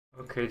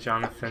Okay,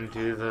 Jonathan,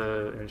 do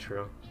the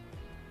intro.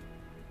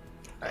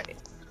 Alright.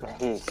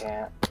 He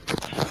can't.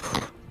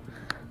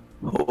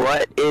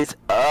 What is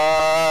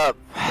up?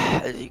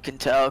 As you can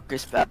tell,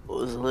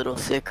 Crispapple is a little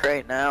sick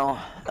right now.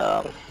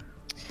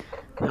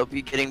 Hope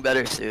you're getting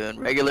better soon.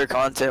 Regular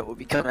content will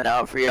be coming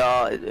out for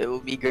y'all. It will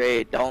be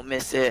great. Don't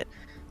miss it.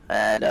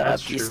 And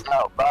That's peace true.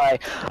 out. Bye.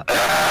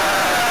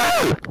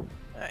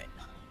 Alright.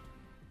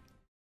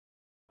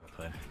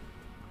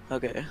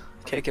 Okay.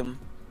 Kick him.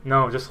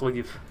 No, just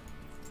leave.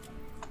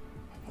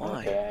 Why?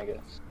 Okay, I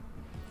guess.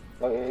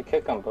 Well, you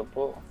kick him,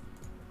 Purple.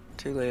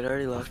 Too late. I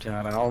already left him.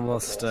 God, I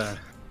almost, no,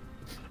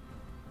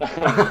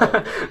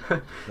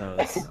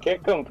 it's...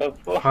 Kick him,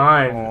 Purple.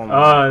 Fine. Oh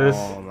my, This.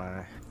 oh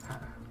my.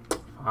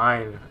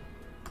 Fine.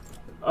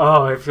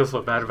 Oh, I feel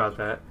so bad about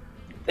that.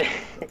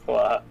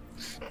 Wow.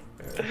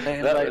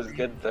 Man, That like- was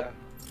good though.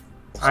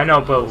 I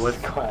know, but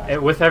with Squad.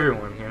 with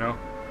everyone, you know.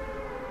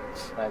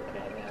 Okay,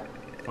 yeah.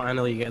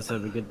 Finally, you guys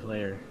have a good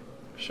player.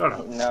 Shut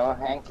up. No,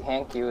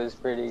 Hanky was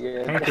pretty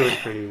good. Hanky was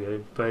pretty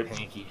good, but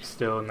Hanky.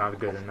 still not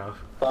good enough.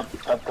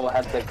 Purple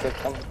had to kick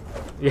him.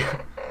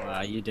 Yeah.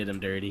 Wow, you did him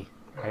dirty.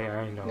 I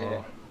know.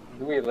 Yeah.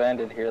 We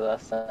landed here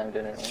last time,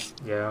 didn't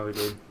we? Yeah, we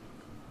did.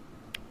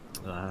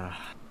 There's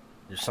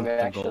We something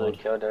actually gold.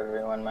 killed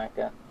everyone,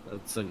 Micah.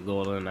 It's a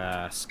golden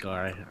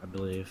scar, I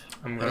believe.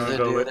 I'm There's gonna a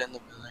go dude with. in the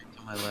building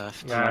to my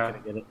left. I'm Yeah. not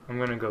gonna get it. I'm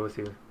gonna go with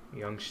you,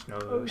 young Snow.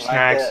 Micah,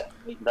 Snacks.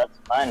 that's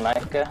fine,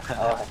 Micah.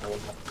 Oh, I hate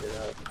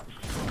that.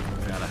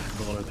 Got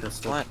a golden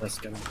pistol. What? That's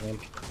gonna win.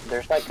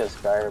 There's like a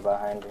scar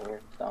behind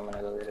here, so I'm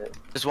gonna go get it.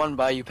 There's one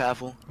by you,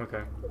 Paffle.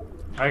 Okay.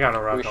 I got a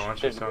We rocket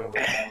launcher, should so. go with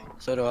them.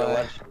 So do So I.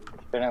 what-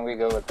 Shouldn't we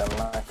go with them,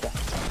 Micah?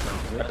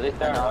 Are they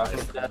throwing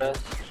rockets at us?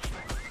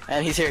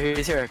 And he's here.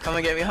 He's here. Come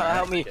and get me.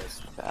 Help me.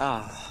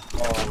 Ah.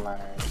 Oh my.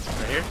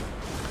 Right here?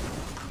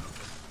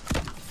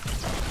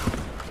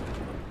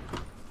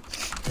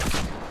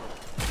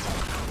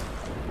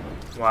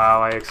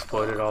 Wow, I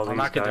exploded all I'll these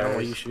knock it down while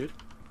guys. you shoot.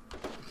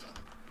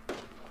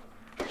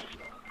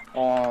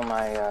 Oh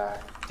my god.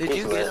 Did He's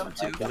you get lit, him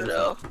too, Micah.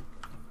 Fidel? Oh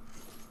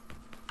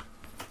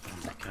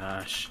my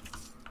gosh.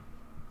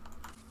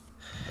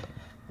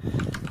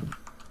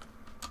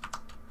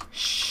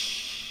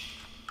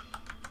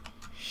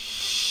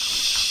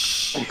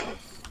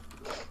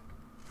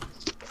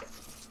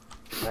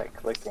 That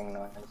clicking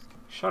noise.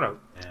 Shut up.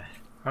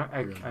 Yeah.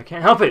 I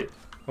can't help it.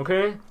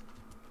 Okay.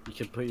 You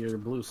can put your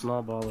blue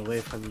snowball away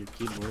from your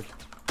keyboard.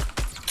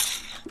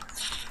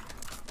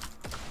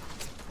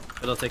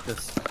 It'll take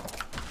this.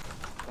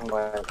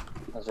 What?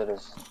 Is it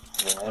his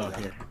Oh,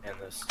 here. And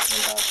this.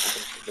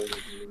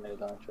 grenade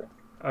launcher?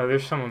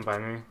 There's someone by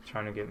me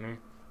trying to get me.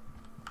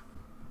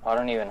 I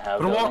don't even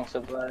have Put 'em building up.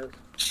 supplies.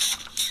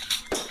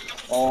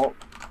 Oh,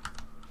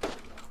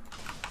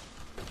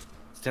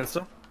 Stand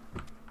still?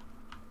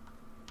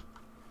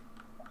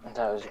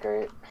 that was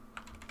great.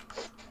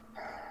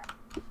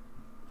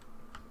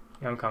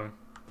 Yeah, I'm coming.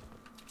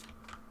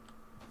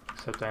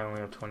 Except I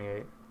only have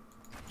 28.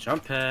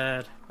 Jump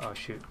pad. Oh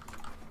shoot.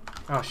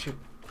 Oh shoot.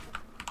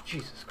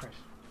 Jesus Christ.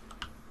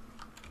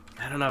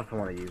 I don't know if I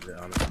want to use it,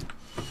 honestly.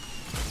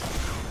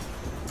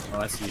 Oh,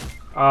 I see you.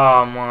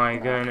 Oh my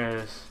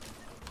goodness.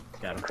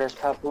 Got him.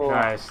 Crispapple.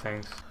 Nice,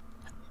 thanks.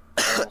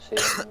 I don't see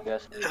him. I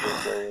guess we could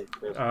go with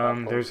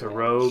Crispapple. There's a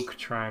rogue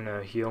trying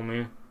to heal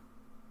me.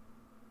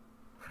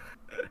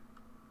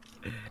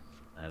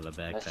 I have a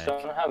I just backpack.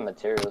 don't have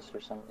materials for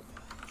something.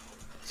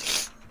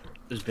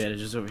 There's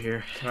bandages over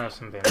here. Can I have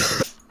some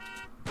bandages?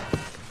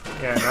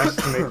 Yeah, nice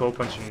to make a whole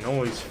bunch of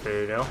noise,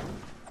 Fidel.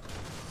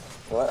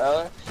 What,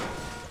 Alex?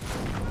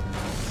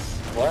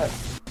 What?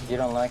 You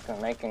don't like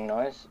them making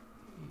noise?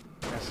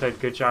 I said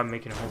good job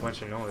making a whole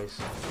bunch of noise.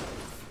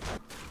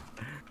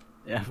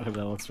 Yeah, but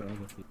what's wrong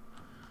with you?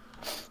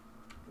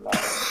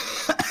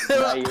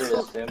 Now you're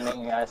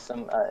assuming I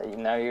some.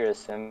 Now you're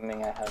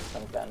assuming I have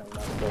some kind of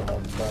mental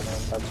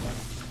health problem.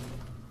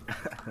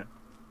 That's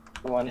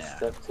one Yeah.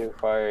 step too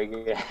far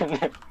again.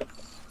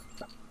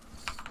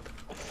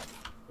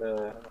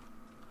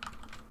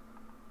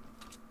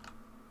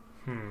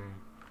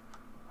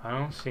 I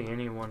don't see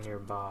anyone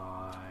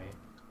nearby.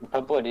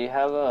 Pablo, do you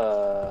have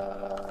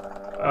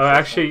a? Oh,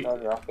 actually-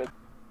 rocket.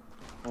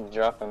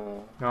 Drop him.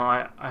 No,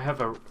 I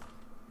have a.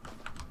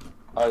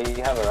 Oh,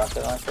 you have a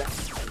rocket launcher.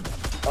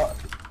 Oh,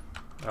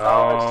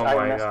 Oh I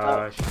my messed up.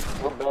 gosh.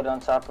 we'll build on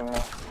top of me.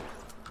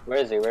 Where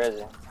is he? Where is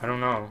he? I don't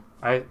know.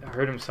 I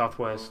heard him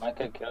southwest. I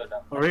could kill him.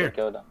 Over here.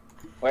 Killed him.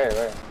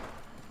 Where?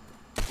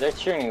 They're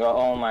shooting.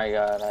 Oh my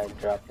god! I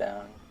dropped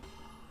down.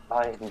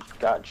 I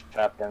got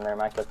trapped in there.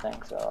 Micah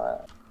thinks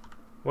so.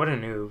 What a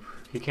noob.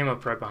 He came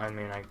up right behind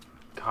me and I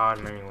caught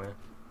him anyway.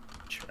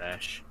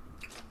 Trash.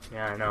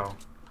 Yeah, I know.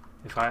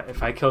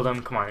 If I killed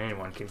him, come on,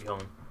 anyone can kill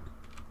him.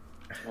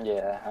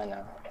 Yeah, I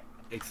know.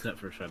 Except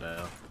for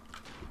Shadow.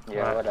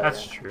 Yeah, whatever.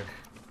 That's true.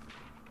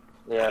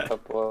 Yeah, but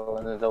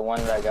well, the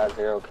one that got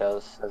 0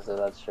 kills says that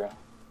that's true.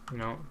 You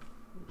know,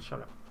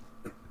 shut up.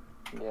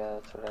 Yeah,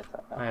 that's what I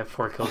thought. I have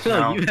 4 kills No,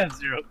 now. you have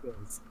 0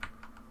 kills.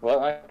 What,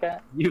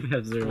 Micah? You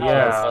have 0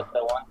 Yeah.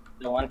 But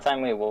The one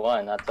time we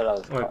won, that's what I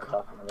was Look,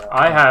 talking about.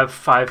 I have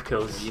 5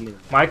 kills. You need-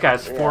 Mike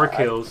has 4 Yeah,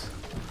 kills.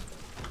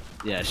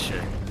 Yeah,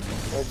 sure.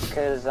 It's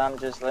because I'm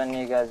just letting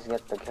you guys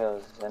get the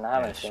kills, and I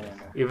haven't Yeah, seen sure.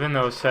 it. Even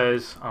though it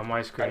says on my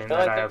I screen feel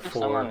that like I have there's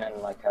 4. someone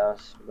in like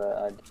house, but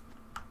I.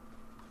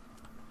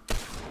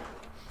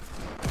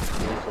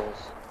 Jesus.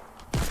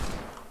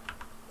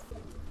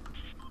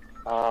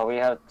 Oh, we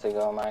have to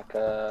go,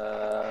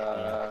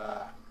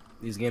 Micah.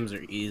 These games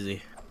are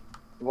easy.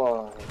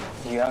 Well,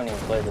 you haven't even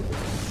played it.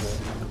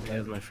 That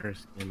was my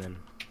first game, and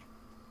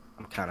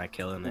I'm kind of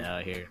killing it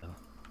out here.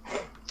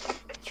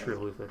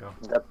 Truly, they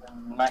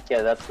don't.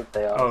 Micah, that's what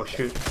they are. Oh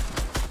shoot!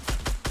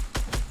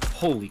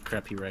 Holy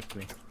crap, he wrecked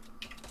me.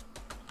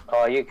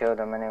 Oh, you killed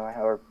him anyway,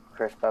 or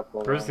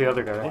Crispapple. Where's the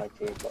other guy?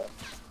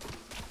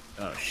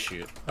 Oh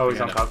shoot. Oh,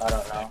 he's on I top.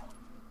 don't know.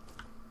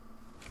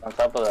 On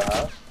top of the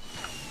house?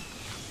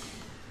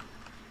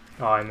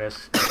 Oh, I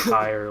missed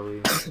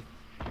entirely.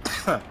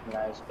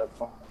 Nice,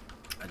 Purple.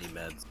 I need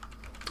meds.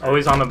 Oh,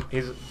 he's on the.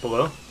 He's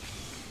below.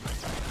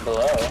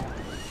 Below?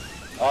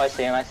 Oh, I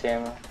see him, I see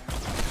him.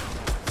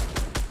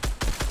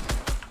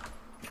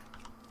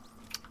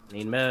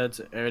 Need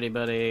meds,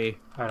 anybody?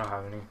 I don't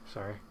have any.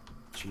 Sorry.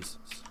 Jesus.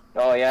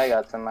 Oh, yeah, I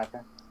got some,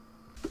 Micah.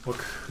 Look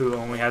who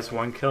only has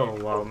 1 kill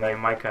while me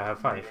and Micah have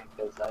 5.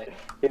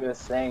 He was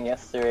saying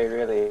yesterday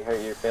really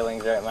hurt your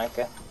feelings, right,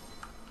 Micah?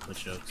 What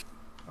jokes?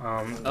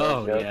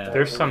 Oh, yeah.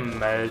 there's some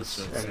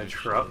meds in the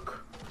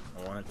truck.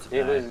 I want it to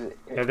It die. was,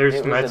 Yeah, there's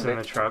it was meds a in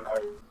the big truck.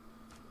 party.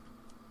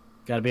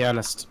 Gotta be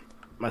honest.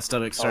 My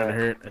stomach's starting to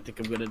hurt. I think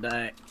I'm gonna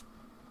die.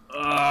 You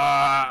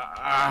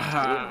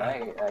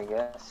might, I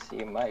guess.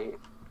 You might.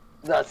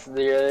 That's the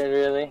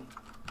really.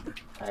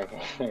 I can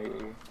hear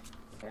you.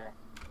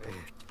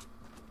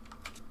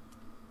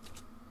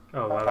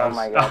 Oh, wow, Oh that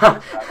my was...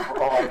 god.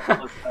 Oh, I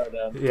almost fell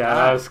down. Yeah,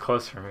 that was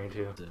close for me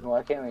too.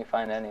 Why can't we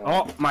find anyone?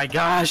 Oh my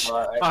gosh!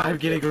 Well, I'm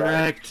getting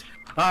wrecked!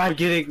 I'm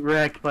getting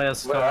wrecked by a Where are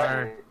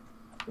star. you?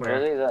 Where?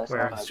 Really? That's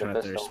Where? not He's like a trying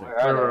to pistol. thirst me. Where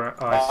are Where?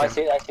 they? Oh, Oh, I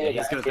see him. I see Yeah, the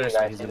he's guy. gonna I see the thirst guy.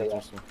 me. I He's see gonna the guy.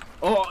 thirst me.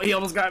 Oh, he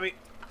almost got me!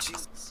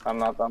 Jesus.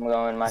 I'm up. I'm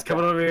going, Mike. He's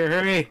coming over here.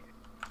 Hurry!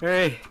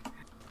 Hurry!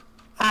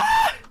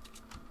 Ah!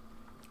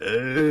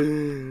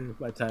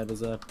 My time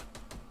is up.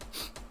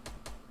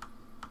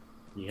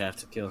 You have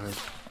to kill him.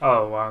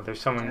 Oh wow,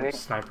 there's someone Okay.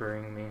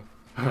 snipering me.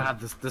 God,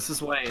 this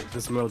is why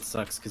this mode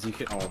sucks, because you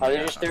can. Oh, Oh, my they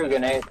God. just threw a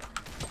grenade.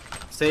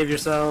 Save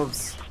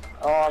yourselves!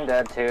 Oh, I'm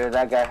dead too.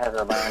 That guy has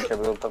a bunch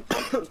of blue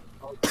purple.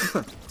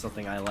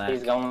 Something I lack.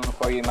 He's going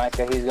for you,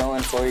 Micah. He's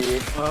going for you.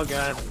 Oh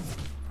god.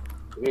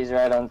 He's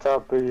right on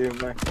top of you,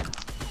 Micah.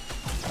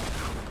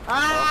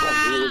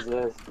 Oh,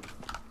 Jesus.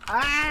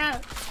 Ah!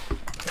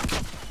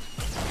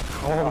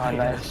 Oh Oh, my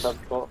nice gosh.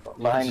 purple.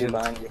 Behind you,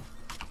 behind you.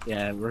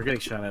 Yeah, we're getting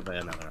shot at by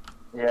another.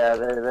 Yeah,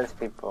 there's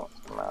people.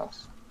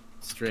 Mouse.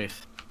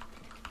 Strafe.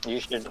 You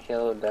should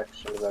kill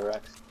Dexter the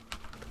Rex.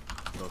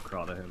 Go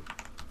crawl to him.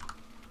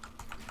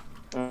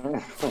 Oh,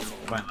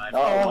 My life. my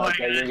God,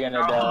 you're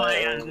gonna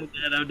die. I'm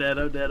dead.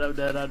 I'm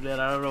dead.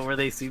 I don't know where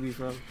they see me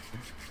from.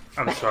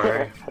 I'm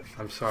sorry.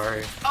 I'm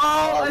sorry.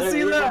 Oh, I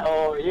see them!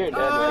 Oh, you're dead,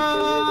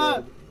 Ah!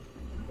 Dexter. You're dead.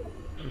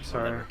 I'm They'll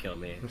sorry. never kill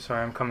me. I'm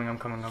sorry. I'm coming.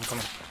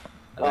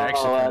 They're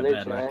actually wow, kind of they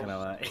bad, not trash. gonna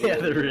lie. Yeah,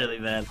 they're really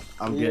bad.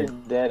 I'm You're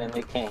good. dead and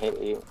they can't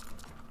hit you.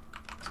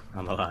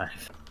 I'm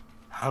alive.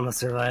 I'm a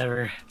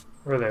survivor.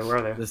 Where are they? Where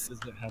are they? This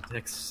isn't how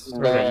Tex.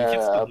 Where are they? You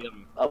can still get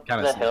 'em. Up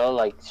Kinda the slow. hill,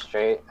 like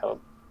straight up.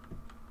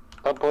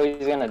 Purple,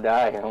 he's gonna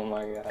die. Oh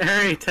my god.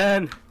 Hurry,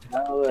 10,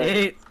 No,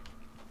 8,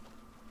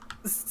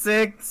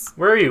 6,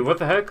 Where are you? What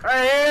the heck?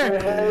 right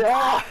here!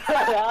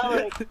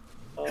 Alex.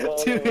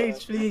 2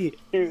 HP!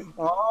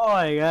 Oh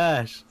my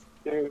gosh.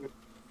 Dude.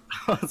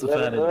 That's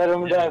Let bad.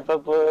 him die,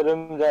 Purple. Let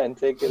him die and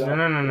take it No, off.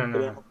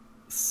 no.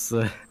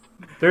 So,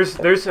 There's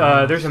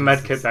a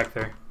med kit back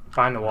there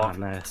behind the oh, wall.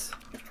 nice.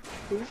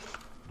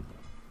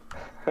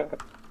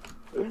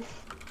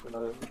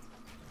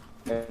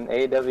 An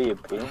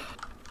AWP.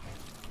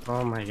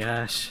 Oh my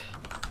gosh.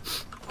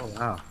 Oh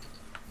wow.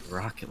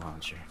 Rocket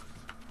launcher.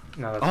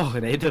 No, that's, Oh,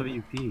 an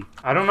AWP.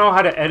 I don't know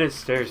how to edit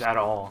stairs at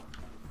all.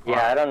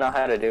 Yeah, I don't know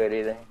how to do it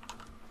either.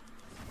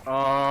 Oh,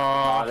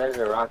 Oh. there's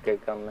a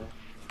rocket coming.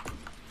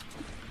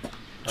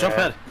 Jump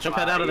head. Jump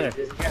head out of there.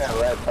 You're just gonna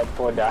let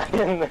Purple die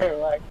in there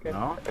like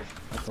No,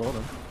 I told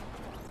him.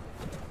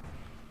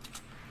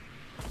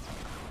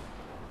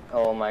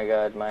 Oh my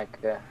god,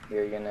 Micah,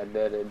 you're gonna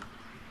dead it.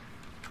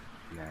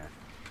 Nah.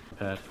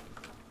 Head.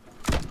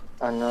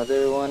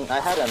 Another one? I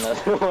had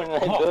another one. I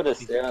Oh. go to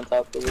stay on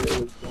top of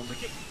it.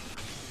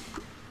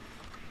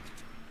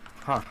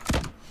 Huh.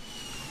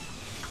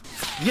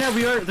 Yeah,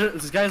 we are.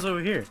 This guy's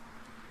over here.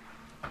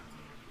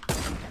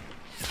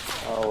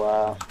 Oh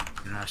wow.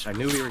 Gosh, I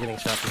knew we were getting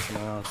shot from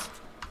someone else.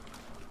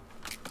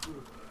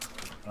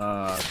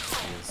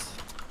 Jeez.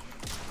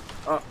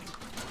 Oh.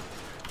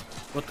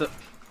 What the?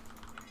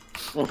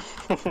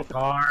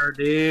 Car,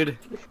 dude.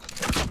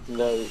 That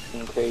was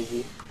some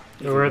crazy.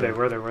 Where are they?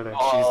 Where are they?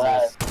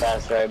 Oh, Jesus.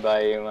 that's right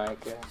by you,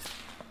 Micah.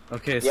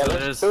 Okay, Yeah, so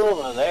there's two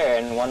over there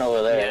and one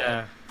over there.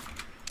 Yeah.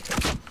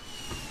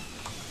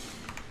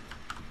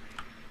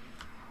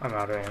 I'm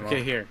out of ammo.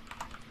 Okay, here.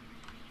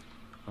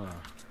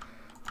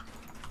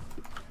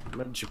 Huh. I'm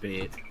gonna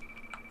debate.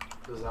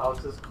 Does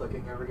Alex's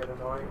clicking ever get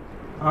annoying?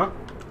 Huh?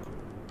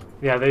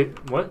 Yeah, they.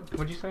 What?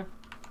 What'd you say?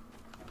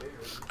 They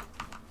heard me.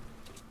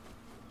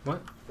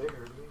 What? They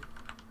heard me.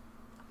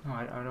 No,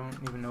 I don't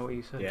even know what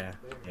you said. Yeah,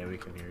 yeah, we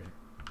can hear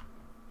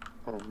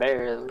it.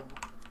 Barely.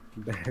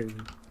 Barely.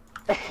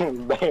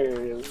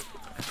 Barely.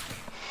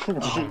 Oh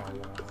my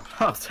god.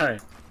 Oh, sorry.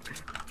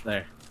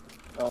 There.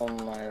 Oh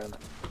my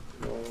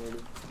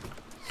lord.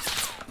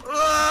 Oh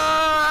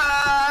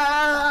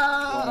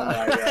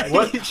my god.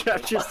 What? You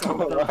trapped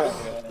yourself. Oh my god.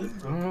 I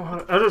don't know how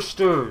to edit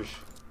stairs.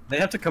 They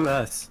have to come to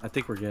us. I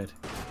think we're good.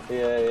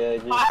 Yeah,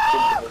 just keep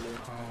it.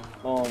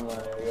 Oh my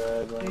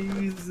god.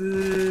 Man.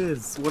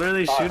 Jesus. What are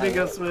they shooting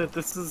us with?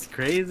 This is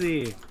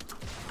crazy.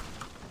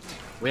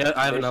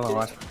 I have another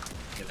one.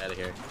 Get out of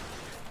here.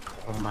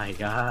 Oh my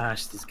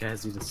gosh, these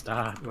guys need to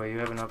stop. Wait, you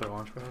have another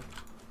launch pad?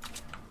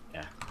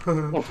 Yeah.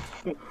 Do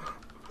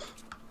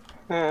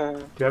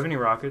you have any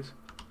rockets?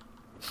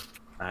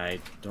 I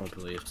don't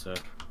believe so.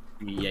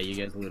 Yeah, you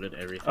guys looted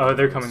everything. Oh,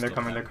 they're coming, they're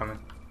coming, they're coming.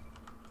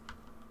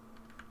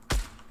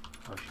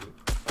 Oh shoot.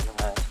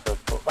 Nice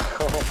purple.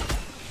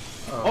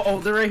 Oh,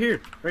 they're right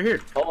here. Right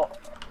here. Oh.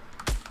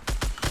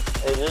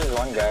 Hey, there's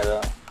one guy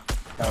though.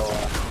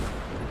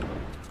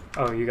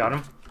 Oh, you got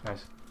him?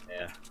 Nice.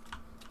 Yeah.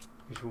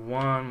 There's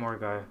one more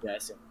guy. Yeah, I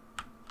see.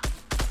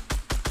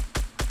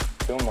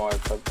 Two more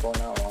purple,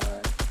 not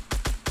one.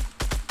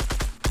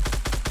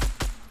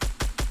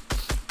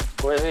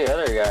 Where's the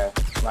other guy?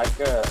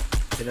 Micah.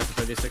 Hit up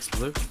 36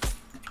 blue.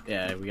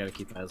 Yeah, we gotta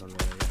keep eyes on the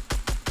other guy.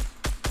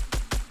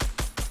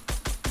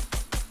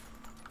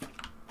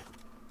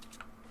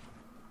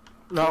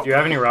 No. Do you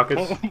have any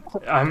rockets?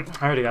 I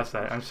already asked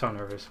that. I'm so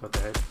nervous. What the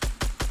heck?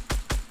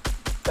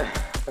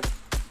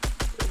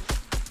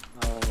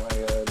 Oh my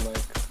god,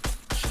 Mike.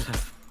 Shut up.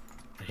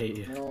 I hate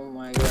you. Oh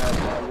my god,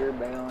 now you're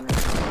bailing it.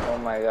 Oh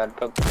my god,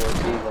 took 4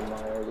 D's on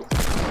already.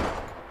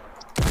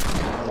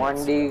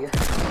 1 D.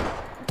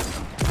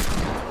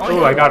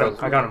 Oh, I got him.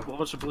 I got him. A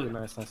bunch of blue.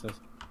 Nice.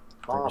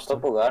 Oh,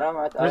 purple got him?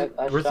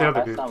 Where's the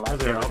other dude?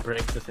 Here, I'll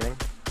break the thing.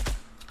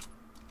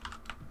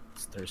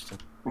 It's Thurston.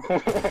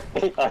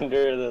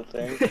 Under the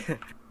thing.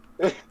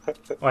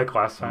 Like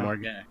last One time. more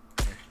guy.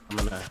 Here, I'm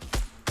gonna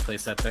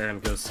place that there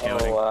and go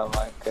scouting. Oh wow,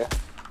 Micah.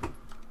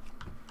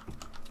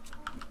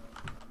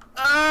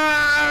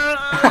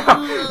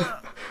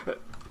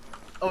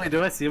 Oh wait,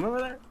 do I see him over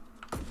there?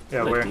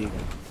 Yeah, Like where? Deegan.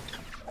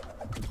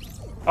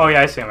 Oh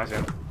yeah, I see him. I see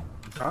him.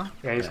 Huh?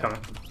 Yeah, he's coming.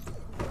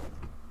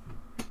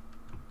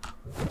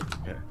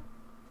 Okay.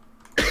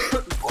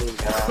 Oh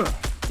god.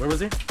 Where was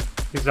he?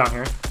 He's down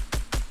here.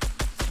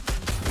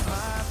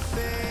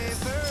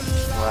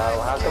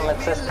 Wow, how come it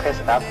says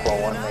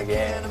Crispapple won the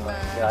game?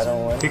 Like, I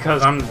don't win.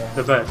 Because I'm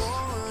the best.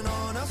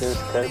 Just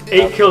 'cause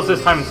 8 kills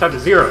this time instead of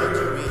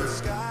 0.